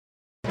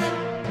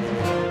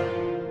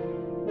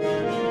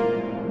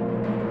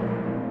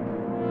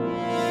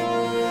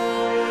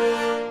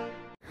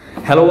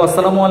Hello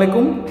আসসালামু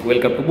আলাইকুম,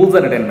 welcome to bull's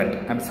entertainment.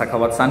 আমি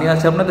সাখাওয়াত সানি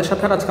আছি আপনাদের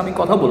সাথে। আজকে আমি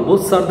কথা বলবো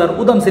সরদার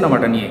উদম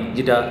সিনেমাটা নিয়ে,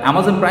 যেটা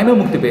অ্যামাজন প্রাইমে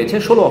মুক্তি পেয়েছে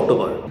 16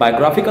 অক্টোবর।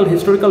 বায়োগ্রাফিক্যাল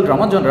হিস্টোরিক্যাল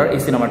ড্রামা জনরার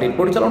এই সিনেমাটির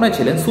পরিচালনায়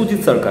ছিলেন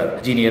সুজিত সরকার,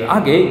 যিনি এর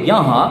আগে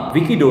ইয়াহা,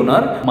 Vicky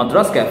donor,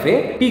 Madras cafe,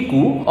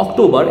 Piku,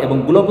 October এবং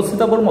গুলাব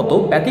সিতাবর মতো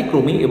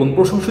ব্যতিক্রমী এবং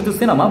প্রশংসিত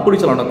সিনেমা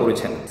পরিচালনা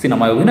করেছেন।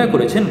 সিনেমায় অভিনয়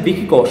করেছেন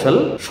ভিকি কৌশল,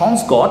 শন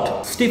Scott,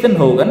 Stephen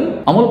Hogan,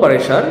 Amal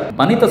পারেশার,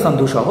 বানিতা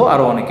Sandhu সহ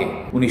আরো অনেকে।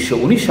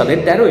 1919 সালের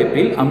 13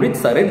 এপ্রিল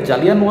অমৃতসরের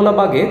জালিয়ানওয়ালা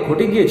বাগে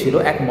ঘটে গিয়েছিল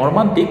এক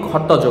মর্মান্তিক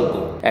হত্যাযজ্ঞ।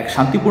 এক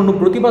শান্তিপূর্ণ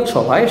প্রতিবাদ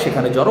সভায়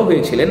সেখানে জড়ো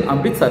হয়েছিলেন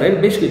অমৃতসরের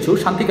বেশ কিছু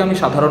শান্তিকামী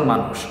সাধারণ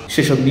মানুষ।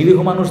 সেসব নিরীহ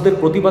মানুষদের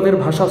প্রতিবাদের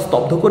ভাষা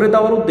স্তব্ধ করে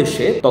দেওয়ার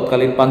উদ্দেশ্যে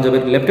তৎকালীন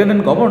পাঞ্জাবের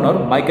লেফটেন্যান্ট গভর্নর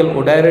মাইকেল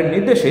ওডায়ারের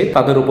নির্দেশে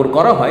তাদের উপর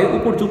করা হয়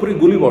উপর্যুপরি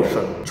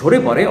গুলিবর্ষণ। ঝরে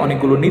পড়ে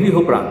অনেকগুলো নিরীহ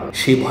প্রাণ।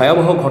 সেই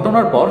ভয়াবহ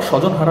ঘটনার পর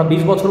স্বজনহারা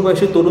 20 বছর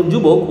বয়সী তরুণ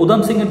যুবক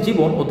উদম সিং এর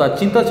জীবন ও তার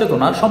চিন্তা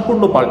চেতনা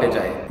সম্পূর্ণ পাল্টে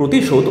যায়।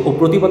 প্রতিশোধ ও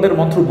প্রতিবাদের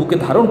মন্ত্র বুকে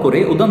ধারণ করে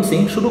উদম সিং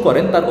শুরু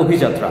করেন তার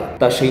অভিযাত্রা।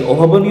 তার সেই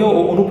অভাবনীয় ও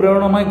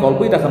অনুপ্রেরণাময়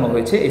গল্পই দেখানো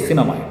হয়েছে এই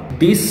সিনেমায়।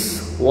 This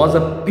was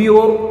a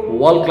pure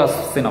world class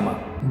cinema.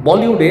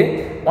 বলিউডে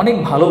অনেক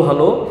ভালো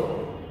ভালো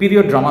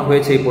পিরিয়ড ড্রামা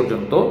হয়েছে এই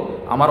পর্যন্ত।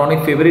 আমার অনেক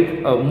ফেভারিট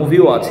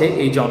মুভিও আছে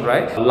এই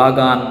জনরায়।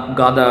 লাগান,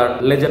 গাদার,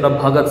 লেজেন্ড অফ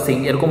ভগৎ সিং,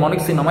 এরকম অনেক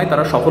সিনেমায়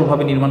তারা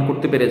সফলভাবে নির্মাণ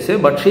করতে পেরেছে।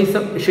 বাট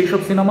সেই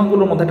সব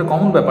সিনেমাগুলোর মধ্যে একটা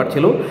কমন ব্যাপার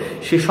ছিল,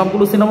 সেই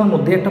সবগুলো সিনেমার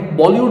মধ্যে একটা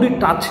বলিউডি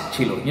টাচ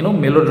ছিল,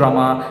 মেলো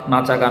ড্রামা,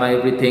 নাচা গানা,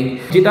 এভরিথিং,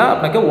 যেটা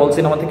আপনাকে ওয়ার্ল্ড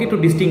সিনেমা থেকে একটু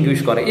ডিস্টিংগুইশ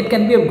করে। It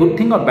can be a good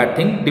thing or bad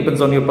thing, depends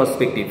on your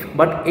perspective.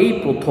 But এই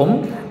প্রথম,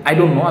 আই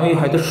ডোন্ট নো, আমি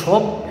হয়তো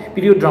সব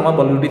পিরিয়ড ড্রামা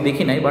বলিউডে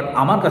দেখি নাই, বাট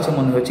আমার কাছে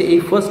মনে হয়েছে এই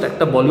ফার্স্ট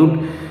একটা বলিউড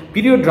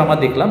পিরিয়ড ড্রামা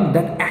দেখলাম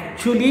that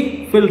actually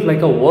field like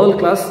a world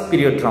class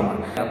period drama.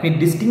 আপনি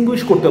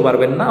ডিস্টিংগুইশ করতে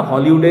পারবেন না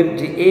হলিউডের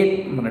যে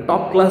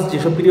টপ ক্লাস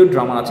যেসব পিরিয়ড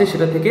ড্রামা আছে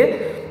সেটা থেকে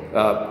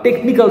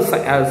টেকনিক্যাল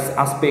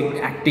আসপেক্ট,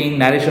 অ্যাক্টিং,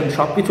 ন্যারেশন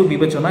সব কিছু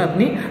বিবেচনায়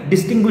আপনি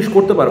ডিস্টিংগুইশ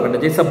করতে পারবেন না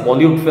যে এটা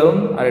বলিউড ফিল্ম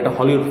আর এটা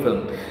হলিউড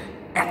ফিল্ম।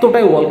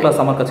 এতটাই ওয়ার্ল্ড ক্লাস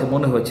আমার কাছে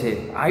মনে হয়েছে।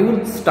 I will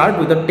start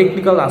with the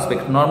technical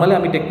aspect. Normally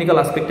আমি টেকনিক্যাল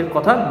আসপেক্টের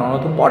কথা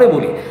নর্মালি পরে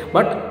বলি,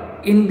 but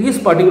in this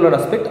particular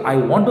aspect I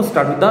want to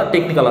start with the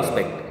technical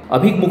aspect.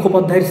 Abhik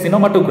মুখোপাধ্যায়ের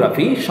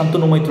সিনেমাটোগ্রাফি,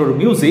 শান্তনু মৈত্রর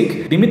মিউজিক,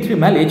 দিমিত্রি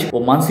ম্যালিজ ও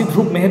মানসি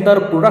ধ্রুব মেহতার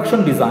প্রোডাকশন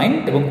ডিজাইন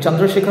এবং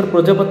চন্দ্রশেখর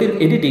প্রজাপতির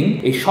এডিটিং,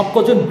 এই সব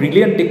কজন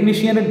ব্রিলিয়ান্ট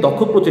টেকনিশিয়ানের দক্ষ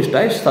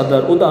প্রচেষ্টায়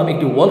সরদার উদম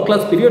একটি ওয়ার্ল্ড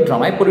ক্লাস পিরিয়ড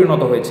ড্রামায়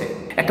পরিণত হয়েছে।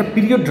 একটা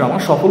পিরিয়ড ড্রামা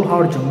সফল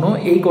হওয়ার জন্য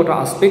এই কটা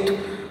আসপেক্ট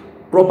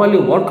প্রপারলি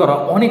ওয়ার্ক করা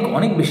অনেক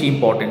অনেক বেশি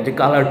ইম্পর্টেন্ট। যে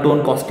কালার টোন,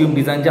 কস্টিউম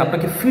ডিজাইন, যে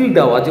আপনাকে ফিল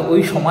দেওয়া যে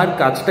ওই সময়ের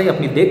কাজটাই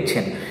আপনি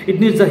দেখছেন। It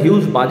needs a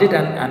huge budget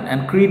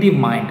and creative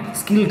mind,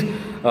 skilled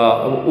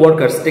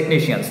workers,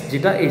 technicians,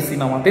 যেটা এই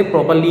সিনেমাতে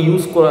প্রপারলি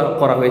ইউজ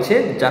করা হয়েছে,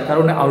 যার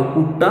কারণে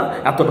আউটপুটটা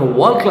এতটা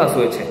ওয়ার্ল্ড ক্লাস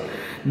হয়েছে।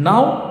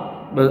 Now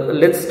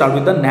let's start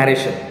with the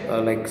narration,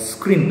 like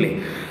screen play.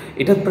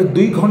 এটা প্রায়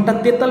 2 ঘন্টা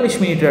 43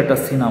 মিনিটের একটা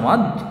cinema,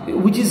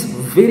 which is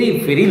very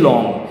very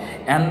long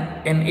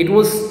and it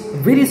was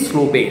very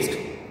slow paced.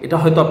 এটা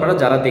হয়তো আপনারা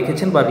যারা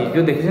দেখেছেন বা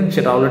রিভিউ দেখেছেন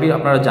সেটা অলরেডি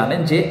আপনারা জানেন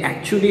যে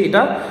অ্যাকচুয়ালি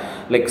এটা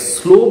লাইক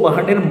স্লো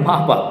বার্নের মা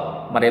বাপ,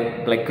 মানে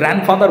লাইক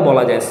গ্র্যান্ডফাদার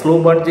বলা যায়। স্লো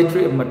বার্ন যে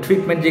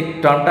ট্রিটমেন্ট, যে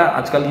টার্মটা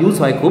আজকাল ইউজ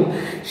হয় খুব,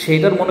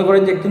 সেইটার মনে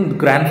করেন যে একদম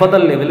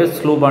গ্র্যান্ডফাদার লেভেলের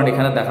স্লো বার্ন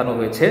এখানে দেখানো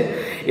হয়েছে।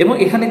 এবং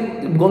এখানে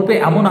গল্পে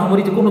এমন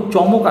আহামরি যে কোনো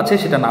চমক আছে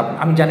সেটা না।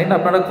 আমি জানি না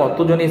আপনারা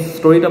কতজন এই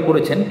স্টোরিটা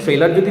পড়েছেন।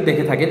 ট্রেলার যদি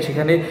দেখে থাকেন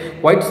সেখানে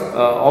কোয়াইট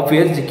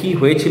অবভিয়াস যে কী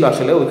হয়েছিল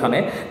আসলে ওইখানে,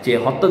 যে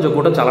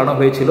হত্যাযজ্ঞটা চালানো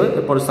হয়েছিল।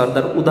 এরপর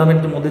সরদার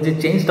উধামের মধ্যে যে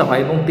চেঞ্জটা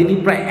হয় এবং তিনি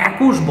প্রায়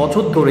 21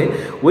 বছর ধরে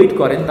ওয়েট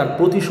করেন তার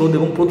প্রতিশোধ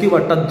এবং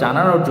প্রতিবাদটা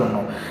জানানোর জন্য,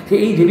 যে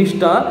এই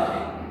জিনিসটা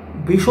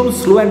ভীষণ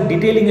স্লো অ্যান্ড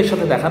ডিটেলিংয়ের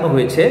সাথে দেখানো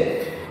হয়েছে।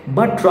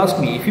 But trust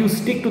me, if you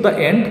stick to the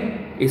end,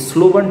 এই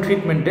স্লো বার্ন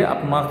ট্রিটমেন্টে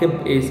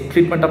এই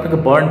ট্রিটমেন্ট আপনাকে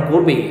বার্ন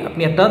করবেই।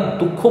 আপনি একটা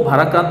দুঃখ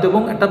ভারাক্রান্ত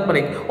এবং একটা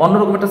মানে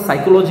অন্যরকম একটা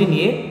সাইকোলজি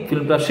নিয়ে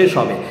ফিল্মটা শেষ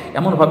হবে,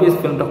 এমনভাবে এই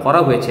ফিল্মটা করা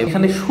হয়েছে।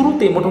 এখানে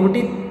শুরুতে মোটামুটি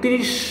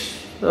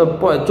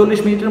 30-40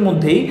 মিনিটের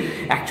মধ্যেই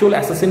অ্যাকচুয়াল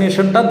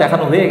অ্যাসাসিনেশনটা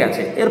দেখানো হয়ে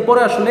গেছে। এরপরে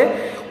আসলে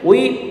ওই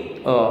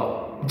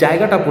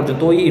জায়গাটা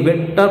পর্যন্ত, ওই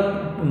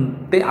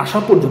ইভেন্টটাতে আসা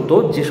পর্যন্ত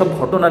যেসব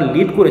ঘটনা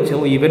লিড করেছে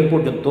ওই ইভেন্ট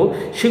পর্যন্ত,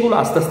 সেগুলো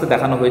আস্তে আস্তে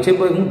দেখানো হয়েছে।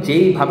 এবং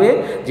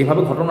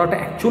যেভাবে ঘটনাটা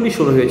অ্যাকচুয়ালি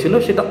শুরু হয়েছিল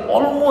সেটা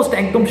অলমোস্ট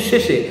একদম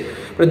শেষে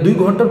প্রায় 2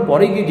 ঘন্টার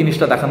পরে গিয়ে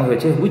জিনিসটা দেখানো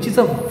হয়েছে, which is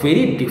a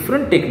very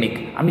different technique.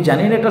 আমি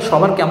জানি না এটা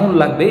সবার কেমন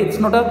লাগবে। It's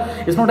not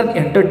an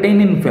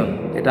entertaining film.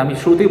 এটা আমি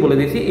শুরুতেই বলে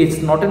দিয়েছি, it's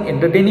not an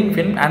entertaining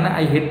film and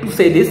I hate to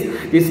say this,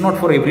 it's not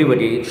for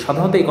everybody.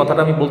 সাধারণত এই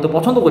কথাটা আমি বলতে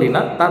পছন্দ করি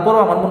না,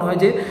 তারপরেও আমার মনে হয়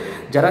যে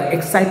যারা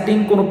এক্সাইটিং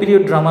কোনো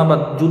পিরিয়ড ড্রামা বা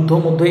যুদ্ধ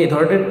মধ্যে এই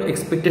ধরনের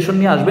এক্সপেকটেশন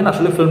নিয়ে আসবেন,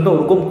 আসলে ফিল্মটা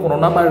ওরকম কোনো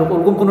না, বা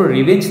ওরকম কোনো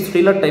রিভেঞ্জ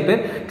থ্রিলার টাইপের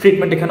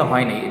ট্রিটমেন্ট এখানে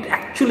হয়নি। It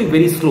actually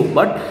very slow.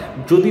 But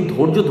যদি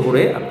ধৈর্য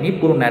ধরে আপনি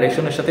পুরো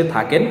ন্যারেশনের সাথে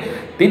থাকেন,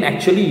 দেন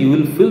actually you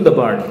will feel the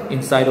burn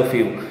inside of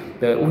you,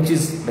 which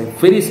is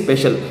very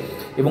special.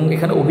 এবং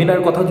এখানে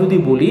অভিনয়ের কথা যদি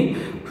বলি,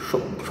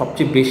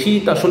 সবচেয়ে বেশি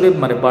আসলে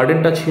মানে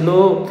বার্ডেনটা ছিল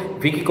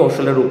ভিকি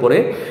কৌশলের উপরে।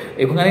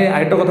 এবং আমি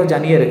আরেকটা কথা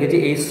জানিয়ে রেখে যে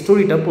এই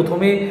স্টোরিটা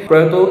প্রথমে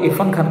প্রয়াত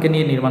ইরফান খানকে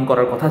নিয়ে নির্মাণ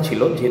করার কথা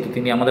ছিল, যেহেতু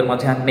তিনি আমাদের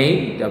মাঝে আর নেই,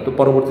 তো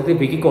পরবর্তীতে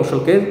ভিকি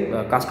কৌশলকে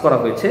কাস্ট করা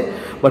হয়েছে।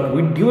 But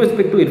with due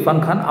respect to Irfan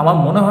খান, আমার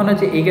মনে হয় না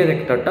যে এই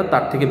ক্যারেক্টারটা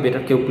তার থেকে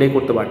বেটার কেউ প্লে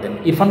করতে পারতেন।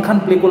 ইরফান খান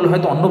প্লে করলে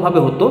হয়তো অন্যভাবে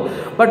হতো,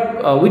 but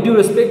with due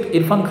respect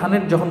Irfan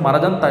খানের যখন মারা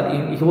যান তার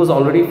হি ওয়াজ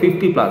অলরেডি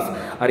 50+।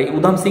 আর এই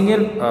উধাম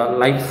সিংয়ের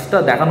লাইফটা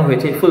দেখানো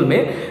হয়েছে এই ফিল্মে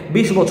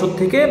 20 বছর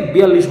থেকে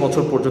 42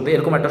 বছর পর্যন্ত,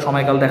 এরকম একটা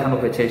সময়কাল দেখানো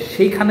হয়েছে।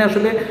 সেইখানে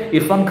আসলে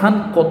ইরফান খান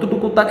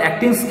কতটুকু তার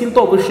অ্যাক্টিং স্কিল তো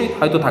অবশ্যই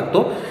হয়তো থাকতো,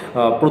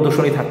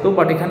 প্রদর্শনী থাকতো,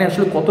 বাট এখানে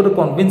আসলে কতটা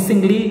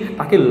কনভিনসিংলি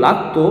তাকে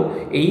লাগতো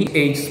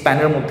এই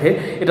স্প্যানের মধ্যে,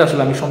 এটা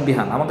আসলে আমি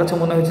সন্দিহান। আমার কাছে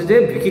মনে হয়েছে যে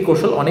ভিকি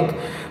কৌশল অনেক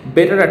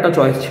বেটার একটা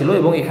চয়েস ছিল,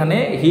 এবং এখানে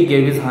he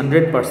gave is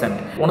 100%।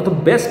 One of the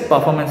best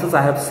performances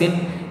I have seen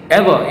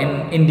ever in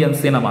Indian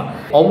cinema.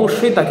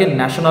 অবশ্যই তাকে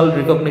ন্যাশনাল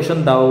রিকগনিশন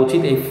দেওয়া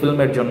উচিত এই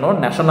ফিল্মের জন্য।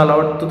 ন্যাশনাল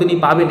অ্যাওয়ার্ড তো তিনি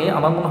পাবেনই,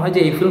 আমার মনে হয়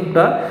যে এই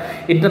ফিল্মটা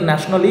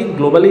ইন্টারন্যাশনালি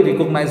গ্লোবালি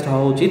রিকগনাইজড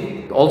হওয়া উচিত।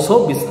 Also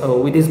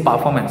with his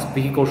performance,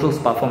 Vicky কৌশলস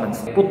performance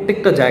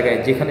প্রত্যেকটা জায়গায়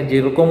যেখানে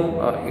যেরকম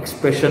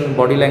এক্সপ্রেশন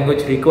বডি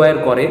ল্যাঙ্গুয়েজ রিকোয়ার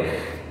করে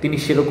তিনি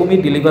সেরকমই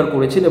ডেলিভার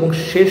করেছেন। এবং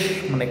শেষ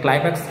মানে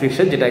ক্লাইম্যাক্স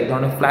দৃশ্যে, যেটা এক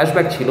ধরনের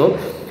ফ্ল্যাশব্যাক ছিল,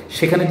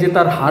 সেখানে যে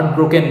তার হার্ট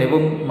ব্রোকেন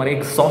এবং মানে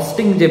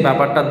এক্সস্টিং যে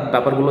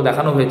ব্যাপারগুলো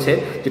দেখানো হয়েছে,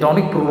 যেটা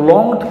অনেক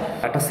প্রলংড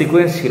একটা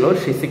সিকোয়েন্স ছিল,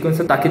 সেই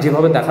সিকোয়েন্সে তাকে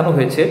যেভাবে দেখানো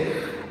হয়েছে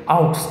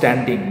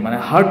আউটস্ট্যান্ডিং, মানে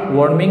হার্ট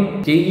ওয়ার্মিং।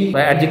 যেই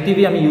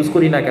অ্যাডজেক্টিভই আমি ইউজ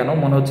করি না কেন,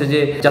 মনে হচ্ছে যে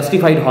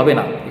জাস্টিফাইড হবে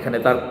না। এখানে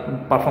তার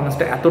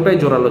পারফরমেন্সটা এতটাই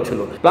জোরালো ছিল।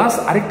 প্লাস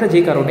আরেকটা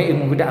যে কারণে এই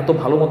মুভিটা এত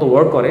ভালো মতো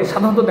ওয়ার্ক করে,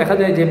 সাধারণত দেখা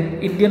যায় যে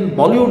ইন্ডিয়ান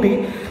বলিউডি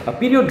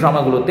পিরিয়ড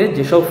ড্রামাগুলোতে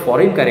যেসব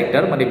ফরেন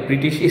ক্যারেক্টার, মানে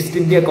ব্রিটিশ ইস্ট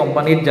ইন্ডিয়া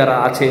কোম্পানির যারা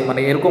আছে, মানে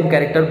এরকম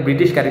ক্যারেক্টার,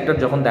 ব্রিটিশ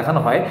ক্যারেক্টার যখন দেখানো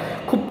হয়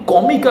খুব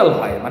কমিক্যাল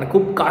হয়, মানে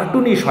খুব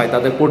কার্টুনিশ হয়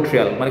তাদের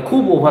পোর্ট্রিয়াল, মানে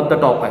খুব ওভার দ্য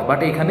টপ হয়। বাট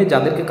এখানে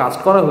যাদেরকে কাস্ট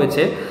করা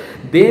হয়েছে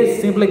দে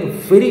সিম like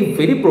very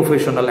very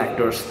professional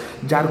actors,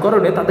 যার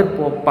কারণে তাদের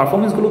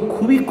পারফরমেন্সগুলো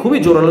খুবই খুবই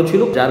জোরালো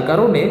ছিল, যার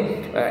কারণে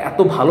এত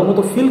ভালো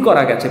মতো ফিল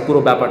করা গেছে পুরো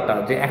ব্যাপারটা,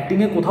 যে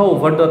অ্যাক্টিংয়ে কোথাও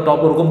ওভার দ্য টপ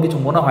ওরকম কিছু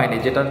মনে হয়নি,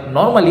 যেটা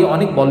নর্মালি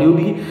অনেক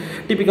বলিউডি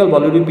টিপিক্যাল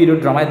বলিউডি পিরিয়ড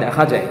ড্রামায়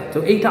দেখা যায়। তো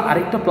এইটা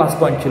আরেকটা প্লাস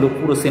পয়েন্ট ছিল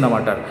পুরো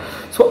সিনেমাটার।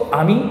 সো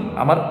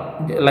আমার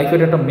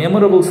লাইফের একটা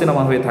মেমোরেবল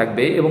সিনেমা হয়ে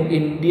থাকবে, এবং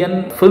ইন্ডিয়ান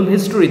ফিল্ম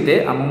হিস্টোরিতে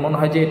আমার মনে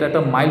হয় যে এটা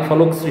একটা মাইল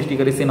ফলক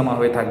সৃষ্টিকারী সিনেমা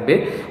হয়ে থাকবে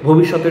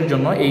ভবিষ্যতের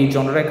জন্য, এই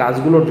জনরায়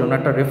কাজগুলোর জন্য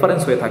একটা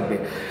রেফারেন্স হয়ে থাকবে।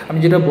 আমি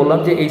যেটা বললাম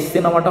যে এই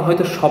সিনেমাটা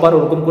হয়তো সবার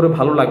ওরকম করে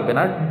ভালো লাগবে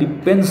না,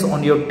 depends on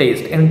your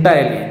test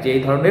entirely, যে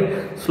এই ধরনের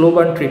স্লো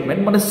বার্ন ট্রিটমেন্ট,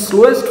 মানে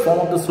slowest form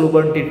of the slow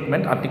burn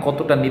treatment আপনি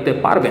কতটা নিতে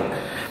পারবেন।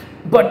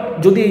 বাট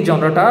যদি এই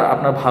জনরাটা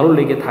আপনার ভালো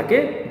লেগে থাকে,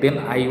 then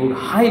I would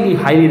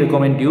highly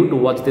recommend you to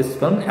watch this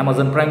film.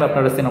 Amazon প্রাইমে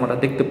আপনারা সিনেমাটা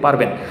দেখতে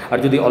পারবেন। আর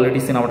যদি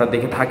অলরেডি সিনেমাটা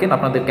দেখে থাকেন,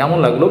 আপনাদের কেমন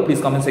লাগলো প্লিজ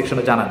কমেন্ট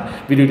সেকশনে জানান।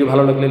 ভিডিওটি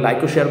ভালো লাগলে লাইক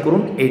ও শেয়ার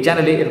করুন। এই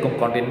চ্যানেলে এরকম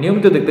কন্টেন্ট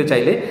নিয়মিত দেখতে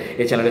চাইলে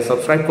এই চ্যানেলে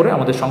সাবস্ক্রাইব করে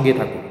আমাদের সঙ্গেই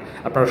থাকুন।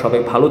 আপনারা সবাই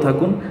ভালো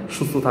থাকুন,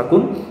 সুস্থ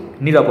থাকুন,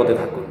 নিরাপদে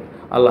থাকুন।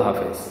 আল্লাহ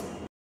হাফেজ।